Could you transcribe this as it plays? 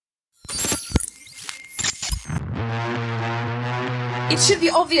It should be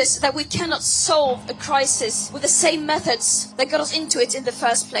obvious that we cannot solve a crisis with the same methods that got us into it in the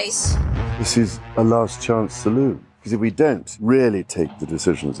first place. This is a last chance saloon. Because if we don't really take the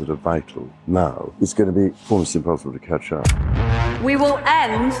decisions that are vital now, it's going to be almost impossible to catch up. We will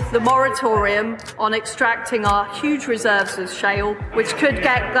end the moratorium on extracting our huge reserves of shale, which could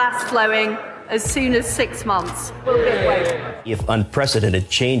get gas flowing as soon as 6 months. We'll give way. If unprecedented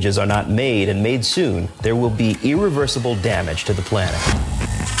changes are not made and made soon, there will be irreversible damage to the planet.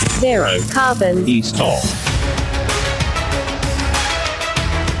 Zerocarbonista.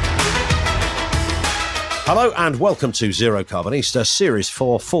 Hello and welcome to Zerocarbonista, Series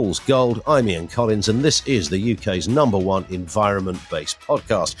 4, Fool's Gold. I'm Ian Collins and this is the UK's #1 environment-based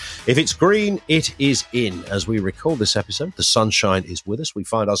podcast. If it's green, it is in. As we record this episode, the sunshine is with us. We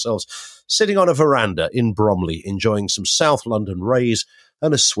find ourselves sitting on a veranda in Bromley, enjoying some South London rays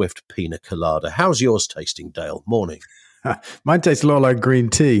and a swift pina colada. How's yours tasting, Dale? Morning. Mine tastes a lot like green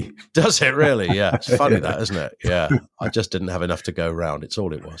tea. Does it really? Yeah. It's funny that, isn't it? Yeah. I just didn't have enough to go round. It's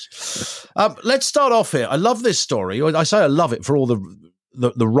all it was. Let's start off here. I love this story. I say I love it for all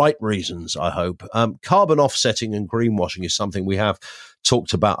the right reasons, I hope. Carbon offsetting and greenwashing is something we have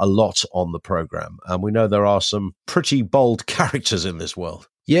talked about a lot on the programme. And we know there are some pretty bold characters in this world.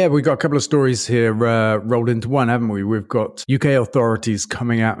 Yeah, we've got a couple of stories here rolled into one, haven't we? We've got UK authorities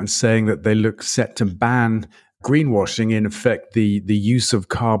coming out and saying that they look set to ban greenwashing, in effect, the use of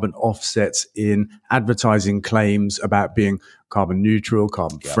carbon offsets in advertising claims about being carbon neutral,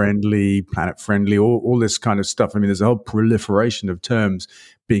 carbon friendly, planet friendly, all this kind of stuff. I mean, there's a whole proliferation of terms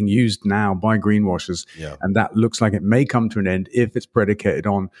being used now by greenwashers, and that looks like it may come to an end if it's predicated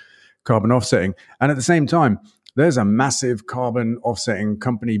on carbon offsetting. And at the same time, there's a massive carbon offsetting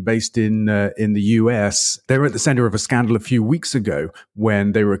company based in the US. They were at the center of a scandal a few weeks ago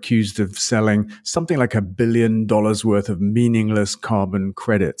when they were accused of selling something like $1 billion worth of meaningless carbon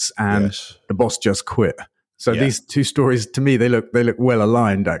credits, and the boss just quit. So these two stories, to me, they look well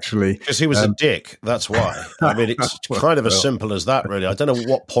aligned, actually. Because he was a dick. That's why. I mean, it's kind of as simple as that, really. I don't know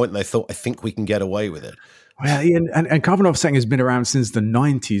what point they thought, I think we can get away with it. Well, and carbon offsetting has been around since the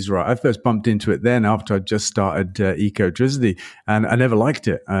 90s, right? I first bumped into it then after I just started ecotricity, and I never liked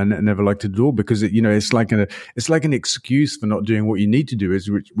it. And I never liked it at all because it's like an excuse for not doing what you need to do,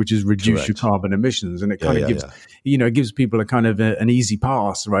 which is reduce your carbon emissions, and it kind of gives it gives people a kind of an easy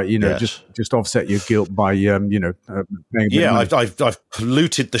pass, right? Just offset your guilt by paying I've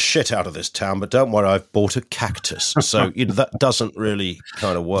polluted the shit out of this town, but don't worry, I've bought a cactus, so that doesn't really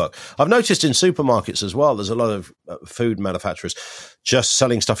kind of work. I've noticed in supermarkets as well, there's a lot of food manufacturers just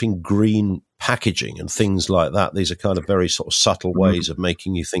selling stuff in green packaging and things like that. These are kind of very sort of subtle ways of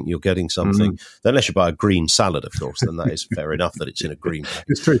making you think you're getting something. Unless you buy a green salad, of course, then that is fair enough that it's in a green package.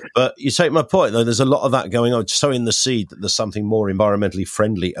 It's true. But you take my point, though, there's a lot of that going on. Sowing the seed that there's something more environmentally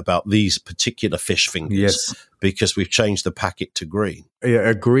friendly about these particular fish fingers because we've changed the packet to green. Yeah,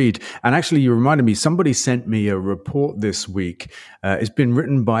 agreed. And actually, you reminded me, somebody sent me a report this week. It's been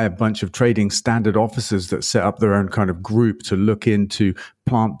written by a bunch of trading standard officers that set up their own kind of group to look into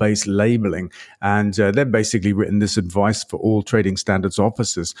plant-based labeling. And they've basically written this advice for all trading standards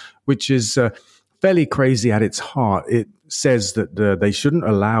officers, which is fairly crazy at its heart. It says that they shouldn't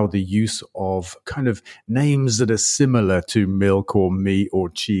allow the use of kind of names that are similar to milk or meat or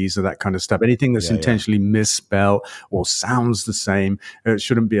cheese or that kind of stuff. Anything that's intentionally misspelled or sounds the same, it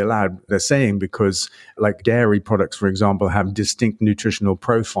shouldn't be allowed. They're saying because like dairy products, for example, have distinct nutritional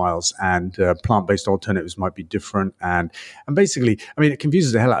profiles, and plant-based alternatives might be different. And basically, I mean, it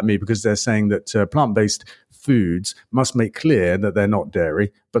confuses the hell out of me because they're saying that plant-based foods must make clear that they're not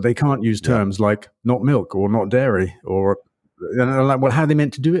dairy, but they can't use terms like not milk or not dairy, or like, well, how are they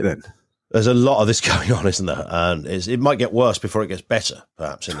meant to do it then? There's a lot of this going on, isn't there? And it might get worse before it gets better,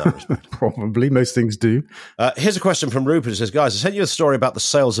 perhaps, in that respect. Probably. Most things do. Here's a question from Rupert. It says, guys, I sent you a story about the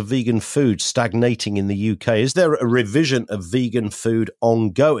sales of vegan food stagnating in the UK. Is there a revision of vegan food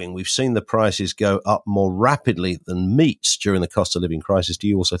ongoing? We've seen the prices go up more rapidly than meats during the cost of living crisis. Do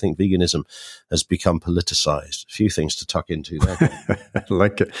you also think veganism has become politicised? A few things to tuck into there. I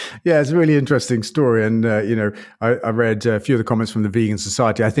like it. Yeah, it's a really interesting story. And, I read a few of the comments from the Vegan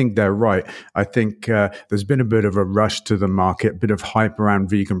Society. I think they're right. I think there's been a bit of a rush to the market, a bit of hype around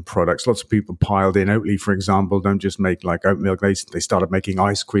vegan products. Lots of people piled in. Oatly, for example, don't just make like oat milk. They started making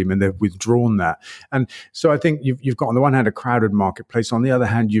ice cream and they've withdrawn that. And so I think you've got on the one hand a crowded marketplace. On the other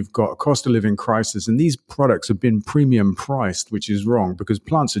hand, you've got a cost of living crisis. And these products have been premium priced, which is wrong because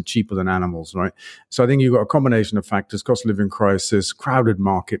plants are cheaper than animals, right? So I think you've got a combination of factors: cost of living crisis, crowded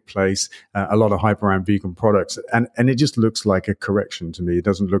marketplace, a lot of hype around vegan products. And it just looks like a correction to me. It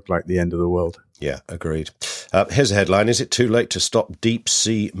doesn't look like the end of the world. Yeah, agreed. Here's a headline. Is it too late to stop deep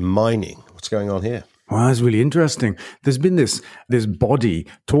sea mining? What's going on here? Well, that's really interesting. There's been this body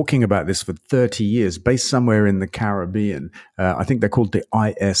talking about this for 30 years, based somewhere in the Caribbean. I think they're called the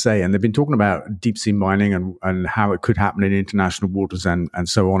ISA, and they've been talking about deep sea mining and how it could happen in international waters and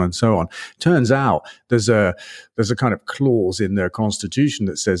so on and so on. Turns out there's a kind of clause in their constitution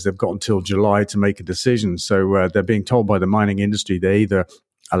that says they've got until July to make a decision. So they're being told by the mining industry they either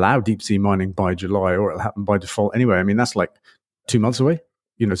allow deep sea mining by July or it'll happen by default anyway. I mean, that's like 2 months away.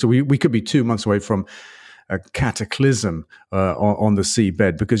 So we could be 2 months away from a cataclysm on the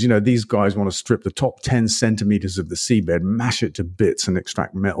seabed because, these guys want to strip the top 10 centimeters of the seabed, mash it to bits and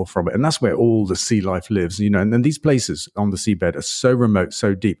extract metal from it. And that's where all the sea life lives, and then these places on the seabed are so remote,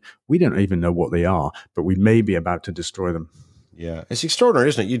 so deep, we don't even know what they are, but we may be about to destroy them. Yeah, it's extraordinary,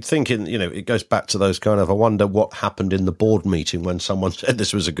 isn't it? You'd think, it goes back to those kind of, I wonder what happened in the board meeting when someone said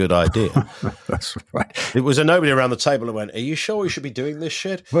this was a good idea. That's right. It was nobody around the table who went, are you sure we should be doing this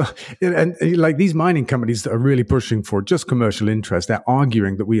shit? Well, and like these mining companies that are really pushing for just commercial interest, they're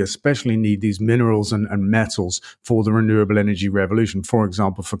arguing that we especially need these minerals and metals for the renewable energy revolution, for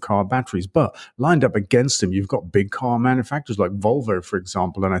example, for car batteries. But lined up against them, you've got big car manufacturers like Volvo, for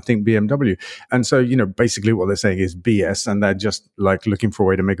example, and I think BMW. And so, basically what they're saying is BS, and they're just like looking for a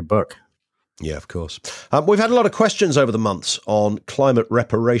way to make a buck. Yeah, of course. We've had a lot of questions over the months on climate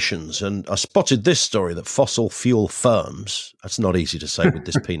reparations, and I spotted this story that fossil fuel firms, that's not easy to say with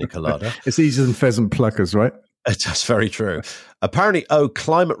this pina colada. It's easier than pheasant pluckers, right? That's very true. Apparently owe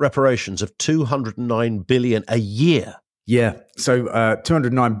climate reparations of $209 billion a year. Yeah, so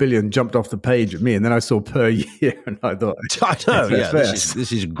 209 billion jumped off the page at me, and then I saw per year, and I thought, I know, yeah,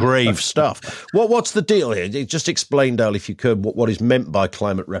 this is grave stuff. What's the deal here? Just explain, Dale, if you could, what is meant by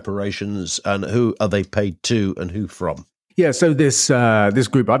climate reparations, and who are they paid to, and who from? Yeah, so this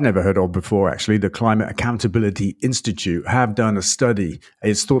group I've never heard of before, actually, the Climate Accountability Institute, have done a study.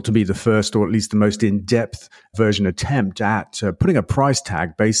 It's thought to be the first, or at least the most in-depth version attempt at putting a price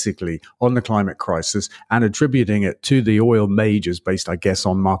tag, basically, on the climate crisis and attributing it to the oil majors based, I guess,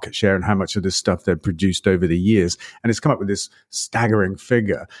 on market share and how much of this stuff they've produced over the years. And it's come up with this staggering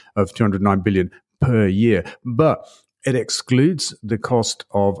figure of 209 billion per year. But it excludes the cost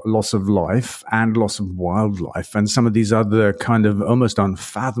of loss of life and loss of wildlife and some of these other kind of almost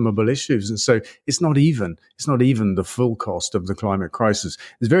unfathomable issues. And so it's not even the full cost of the climate crisis.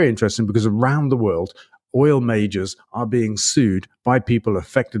 It's very interesting because around the world, oil majors are being sued by people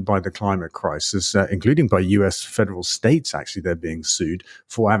affected by the climate crisis, including by U.S. federal states. Actually, they're being sued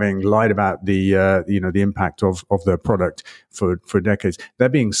for having lied about the impact of their product for decades. They're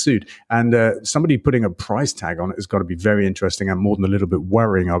being sued, and somebody putting a price tag on it has got to be very interesting and more than a little bit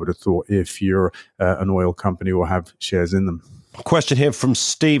worrying, I would have thought, if you're an oil company or have shares in them. Question here from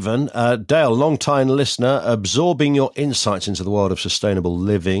Stephen. Dale, long-time listener, absorbing your insights into the world of sustainable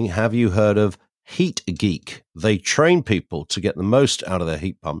living. Have you heard of Heat Geek? They train people to get the most out of their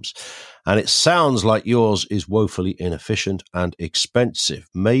heat pumps, and it sounds like yours is woefully inefficient and expensive.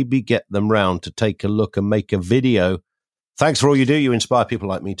 Maybe get them round to take a look and make a video. Thanks for all you do. You inspire people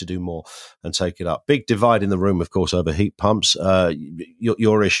like me to do more and take it up. Big divide in the room, of course, over heat pumps.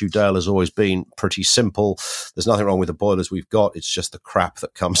 Your issue, Dale, has always been pretty simple. There's nothing wrong with the boilers we've got. It's just the crap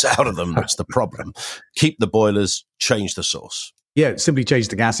that comes out of them that's the problem. Keep the boilers, change the source. Yeah, simply change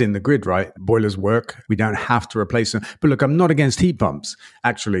the gas in the grid, right? Boilers work. We don't have to replace them. But look, I'm not against heat pumps,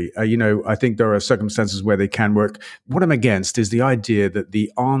 actually. I think there are circumstances where they can work. What I'm against is the idea that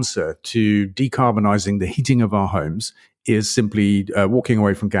the answer to decarbonizing the heating of our homes is simply walking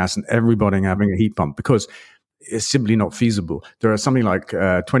away from gas and everybody having a heat pump, because it's simply not feasible. There are something like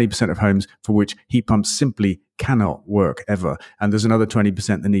 20% of homes for which heat pumps simply cannot work ever. And there's another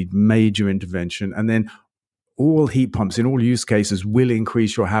 20% that need major intervention. And then all heat pumps in all use cases will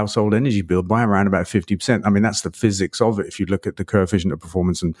increase your household energy bill by around about 50%. I mean, that's the physics of it. If you look at the coefficient of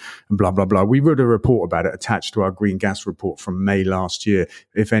performance and blah, blah, blah. We wrote a report about it attached to our green gas report from May last year,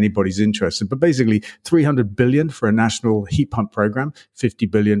 if anybody's interested. But basically, 300 billion for a national heat pump program, 50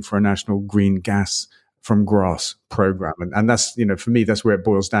 billion for a national green gas from grass program. And that's, for me, that's where it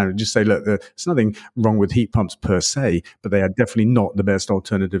boils down. Just say, look, there's nothing wrong with heat pumps per se, but they are definitely not the best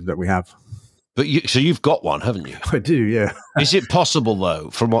alternative that we have. But so you've got one, haven't you? I do, yeah. Is it possible, though,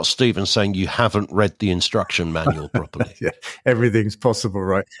 from what Stephen's saying, you haven't read the instruction manual properly? Yeah, everything's possible,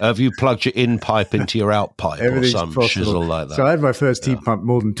 right? Have you plugged your in pipe into your out pipe or some shizzle like that? So I had my first heat pump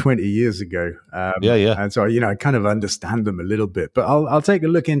more than 20 years ago. And so, I kind of understand them a little bit. But I'll take a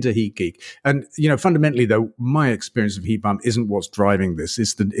look into Heat Geek. And, fundamentally, though, my experience of heat pump isn't what's driving this.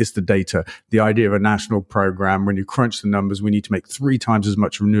 It's the data. The idea of a national program, when you crunch the numbers, we need to make 3 times as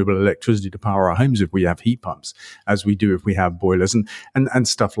much renewable electricity to power power our homes if we have heat pumps as we do if we have boilers and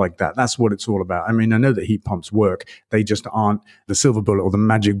stuff like that. That's what it's all about. I mean, I know that heat pumps work. They just aren't the silver bullet or the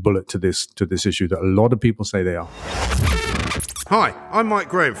magic bullet to this issue that a lot of people say they are. Hi, I'm Mike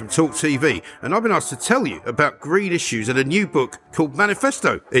Graham from Talk TV, and I've been asked to tell you about green issues and a new book called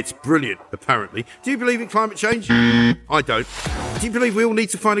Manifesto. It's brilliant, apparently. Do you believe in climate change? I don't. Do you believe we all need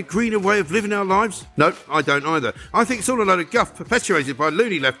to find a greener way of living our lives? No, I don't either. I think it's all a load of guff perpetuated by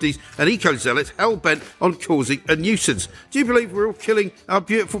loony lefties and eco-zealots hell-bent on causing a nuisance. Do you believe we're all killing our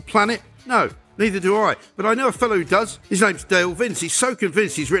beautiful planet? No. Neither do I, but I know a fellow who does. His name's Dale Vince. He's so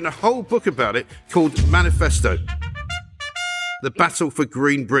convinced he's written a whole book about it called Manifesto. The Battle for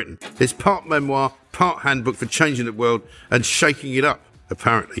Green Britain. It's part memoir, part handbook for changing the world and shaking it up,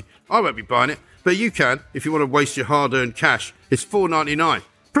 apparently. I won't be buying it, but you can if you want to waste your hard-earned cash. It's $4.99.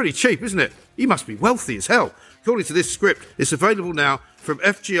 Pretty cheap, isn't it? You must be wealthy as hell. According to this script, it's available now from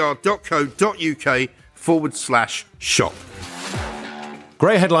fgr.co.uk/shop.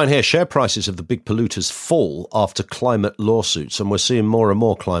 Great headline here. Share prices of the big polluters fall after climate lawsuits. And we're seeing more and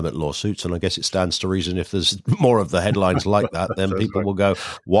more climate lawsuits. And I guess it stands to reason if there's more of the headlines like that, then people will go,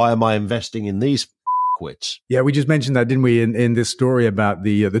 why am I investing in these quits? Yeah, we just mentioned that, didn't we, in this story about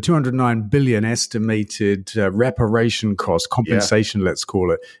the 209 billion estimated reparation cost, compensation, let's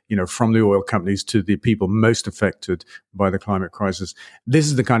call it, from the oil companies to the people most affected by the climate crisis. This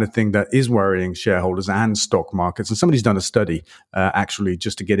is the kind of thing that is worrying shareholders and stock markets. And somebody's done a study, actually,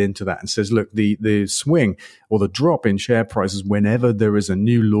 just to get into that and says, look, the swing or the drop in share prices whenever there is a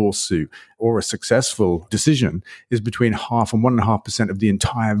new lawsuit or a successful decision is between 0.5% and 1.5% of the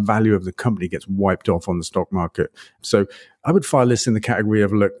entire value of the company gets wiped off on the stock market. So I would file this in the category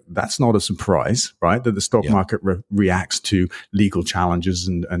of, look, that's not a surprise, right? That the stock market reacts to legal challenges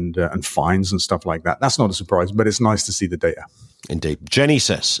and fines and stuff like that. That's not a surprise, but it's nice to see the data. Indeed. Jenny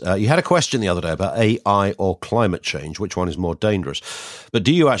says, you had a question the other day about AI or climate change. Which one is more dangerous? But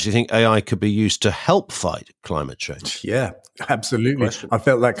do you actually think AI could be used to help fight climate change? Yeah, absolutely. I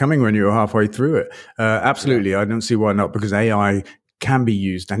felt that coming when you were halfway through it. Absolutely. I don't see why not, because AI can be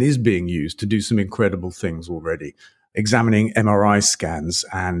used and is being used to do some incredible things already. Examining MRI scans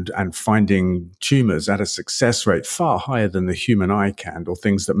and finding tumors at a success rate far higher than the human eye can, or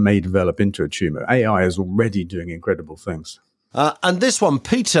things that may develop into a tumor. AI is already doing incredible things. And this one,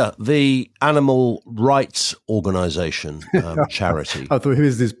 Peter, the animal rights organization charity. I thought, who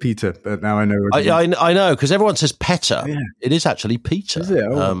is this Peter? But now I know. I know, because everyone says Peter. Yeah. It is actually Peter. Is it?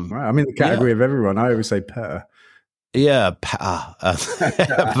 Oh, right. I'm in the category of everyone. I always say Peter. Yeah, I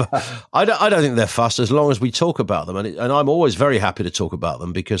don't think they're fussed as long as we talk about them, and I'm always very happy to talk about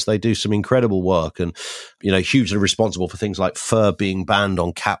them because they do some incredible work, and hugely responsible for things like fur being banned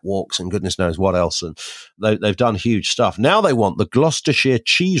on catwalks and goodness knows what else, and they've done huge stuff. Now they want the Gloucestershire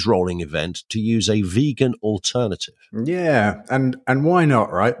cheese rolling event to use a vegan alternative. Yeah, and why not,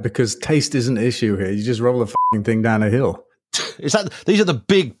 right? Because taste isn't an issue here. You just roll the fucking thing down a hill. These are the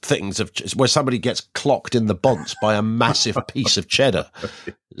big things where somebody gets clocked in the bonds by a massive piece of cheddar.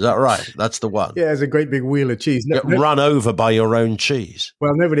 Is that right? That's the one. Yeah, it's a great big wheel of cheese. Get run over by your own cheese.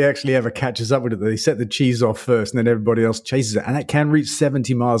 Well, nobody actually ever catches up with it. They set the cheese off first and then everybody else chases it. And it can reach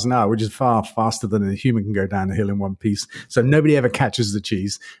 70 miles an hour, which is far faster than a human can go down a hill in one piece. So nobody ever catches the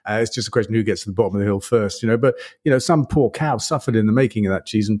cheese. It's just a question who gets to the bottom of the hill first, But, some poor cow suffered in the making of that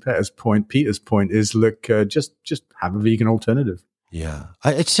cheese. And Peter's point is, look, just have a vegan alternative. Yeah,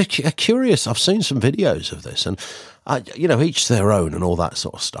 it's a curious. I've seen some videos of this, and each their own and all that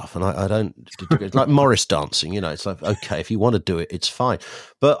sort of stuff. And I don't like Morris dancing. It's like, okay, if you want to do it, it's fine.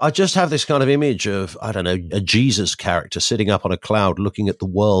 But I just have this kind of image of, I don't know, a Jesus character sitting up on a cloud, looking at the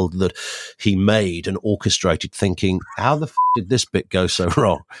world that he made and orchestrated, thinking, how the did this bit go so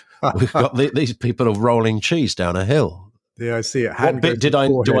wrong? We've got these people are rolling cheese down a hill. Yeah, I see it. What bit do I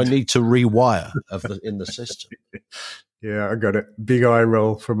need to rewire in the system? Yeah, I got it. Big eye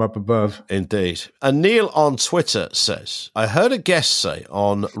roll from up above. Indeed. And Neil on Twitter says, I heard a guest say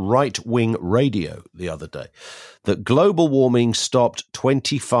on right-wing radio the other day that global warming stopped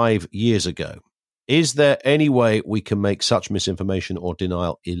 25 years ago. Is there any way we can make such misinformation or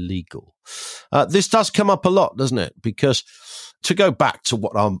denial illegal? This does come up a lot, doesn't it? Because to go back to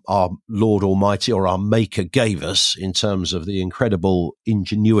what our Lord Almighty or our Maker gave us in terms of the incredible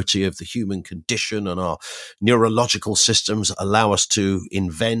ingenuity of the human condition, and our neurological systems allow us to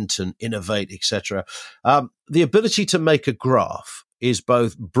invent and innovate, etc. The ability to make a graph is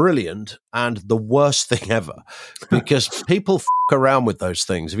both brilliant and the worst thing ever, because people f*** around with those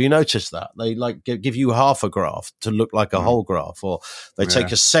things. Have you noticed that? They like give you half a graph to look like a whole graph, or they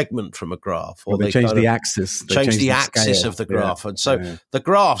take a segment from a graph, or they change the axis. They change the axis of the graph. And so the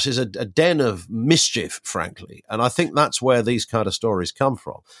graphs is a den of mischief, frankly. And I think that's where these kind of stories come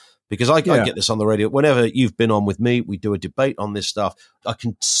from. Because I get this on the radio. Whenever you've been on with me, we do a debate on this stuff. I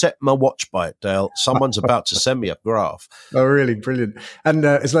can set my watch by it, Dale. Someone's about to send me a graph. Oh, really? Brilliant. And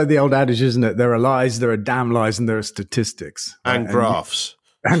it's like the old adage, isn't it? There are lies, there are damn lies, and there are statistics. And graphs.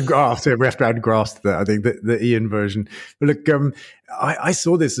 And graphs. Yeah, we have to add graphs to that, I think, the Ian version. But look, I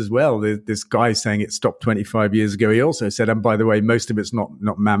saw this as well. This guy saying it stopped 25 years ago. He also said, and by the way, most of it's not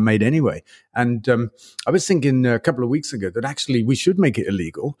man-made anyway. And I was thinking a couple of weeks ago that actually we should make it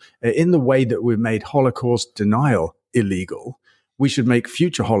illegal in the way that we've made Holocaust denial illegal. We should make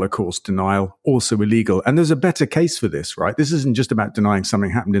future Holocaust denial also illegal. And there's a better case for this, right? This isn't just about denying something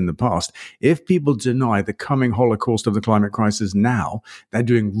happened in the past. If people deny the coming Holocaust of the climate crisis now, they're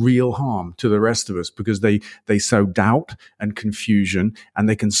doing real harm to the rest of us, because they sow doubt and confusion, and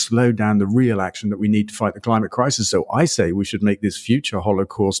they can slow down the real action that we need to fight the climate crisis. So I say we should make this future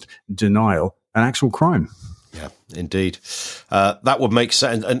Holocaust denial an actual crime. Yeah, indeed. That would make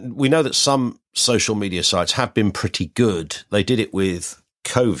sense. And we know that some social media sites have been pretty good. They did it with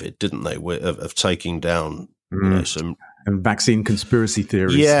COVID, didn't they, of taking down some... And vaccine conspiracy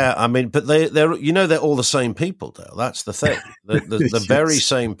theories. Yeah, I mean, but they're all the same people, Dale. That's the thing. The very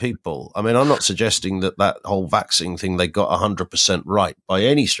same people. I mean, I'm not suggesting that whole vaccine thing they got 100% right by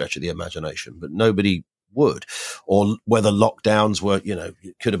any stretch of the imagination, but nobody would, or whether lockdowns were,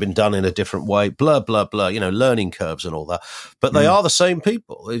 could have been done in a different way, blah, blah, blah, learning curves and all that. But they are the same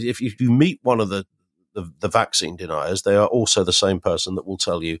people. If you meet one of the vaccine deniers, they are also the same person that will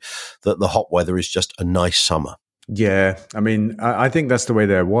tell you that the hot weather is just a nice summer. Yeah. I mean, I think that's the way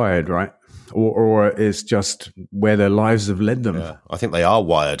they're wired, right? Or it's just where their lives have led them. Yeah, I think they are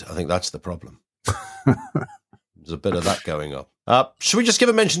wired. I think that's the problem. There's a bit of that going on. Should we just give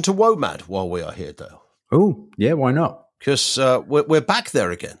a mention to WOMAD while we are here, Dale? Oh, yeah, why not? Because we're back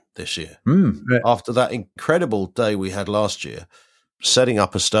there again this year. After that incredible day we had last year, setting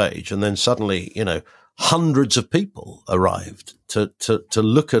up a stage, and then suddenly, hundreds of people arrived to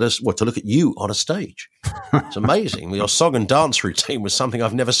look at us, to look at you on a stage. It's amazing. Your song and dance routine was something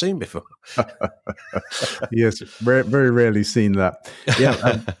I've never seen before. Yes, very, very rarely seen that.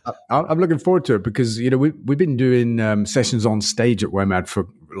 Yeah, I'm looking forward to it because, we've been doing sessions on stage at WOMAD for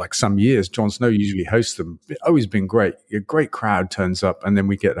like some years. Jon Snow usually hosts them. It's always been great. A great crowd turns up, and then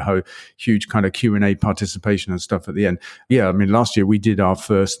we get a huge kind of Q&A participation and stuff at the end. Yeah, I mean, last year we did our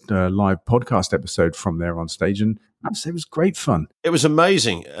first live podcast episode from there on stage, and I'd say it was great fun. It was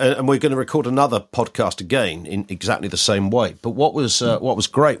amazing, and we're going to record another podcast again in exactly the same way. But what was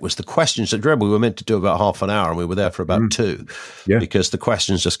great was the questions. Remember, we were meant to do about half an hour, and we were there for about 2, because the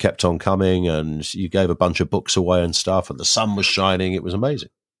questions just kept on coming, and you gave a bunch of books away and stuff, and the sun was shining. It was amazing.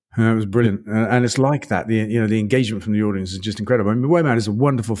 It was brilliant. And it's like that. The engagement from the audience is just incredible. I mean, WOMAD is a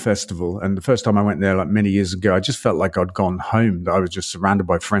wonderful festival. And the first time I went there, like many years ago, I just felt like I'd gone home, that I was just surrounded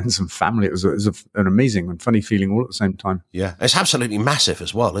by friends and family. It was an amazing and funny feeling all at the same time. Yeah. It's absolutely massive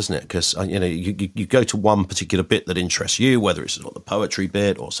as well, isn't it? Because, you go to one particular bit that interests you, whether it's the poetry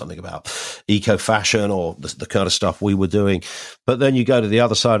bit or something about eco-fashion or the kind of stuff we were doing. But then you go to the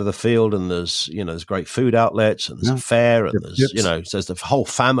other side of the field, and there's great food outlets, and there's a fair, and there's the whole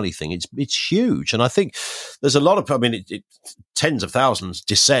family thing. It's huge, and I think there's a lot of. I mean, tens of thousands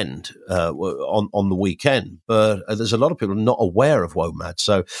descend on the weekend, but there's a lot of people not aware of WOMAD.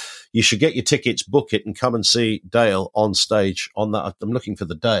 So you should get your tickets, book it, and come and see Dale on stage on that. I'm looking for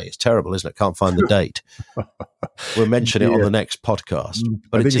the day. It's terrible, isn't it? Can't find the date. We'll mention it on the next podcast.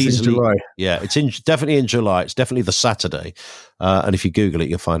 But it's easily in July. Yeah, it's definitely in July. It's definitely the Saturday, and if you Google it,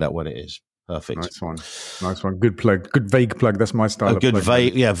 you'll find out when it is. Perfect. Nice one. Good plug. Good vague plug. That's my style.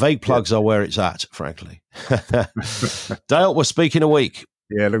 Vague plugs are where it's at, frankly. Dale, we're speaking a week.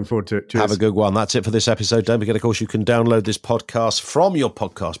 Yeah, looking forward to it. Cheers. Have a good one. That's it for this episode. Don't forget, of course, you can download this podcast from your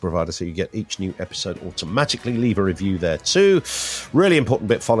podcast provider so you get each new episode automatically. Leave a review there too. Really important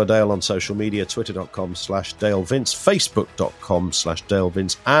bit, follow Dale on social media, twitter.com/DaleVince,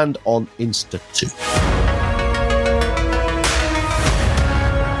 facebook.com/DaleVince, and on Insta too.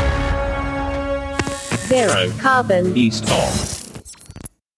 Zerocarbonista.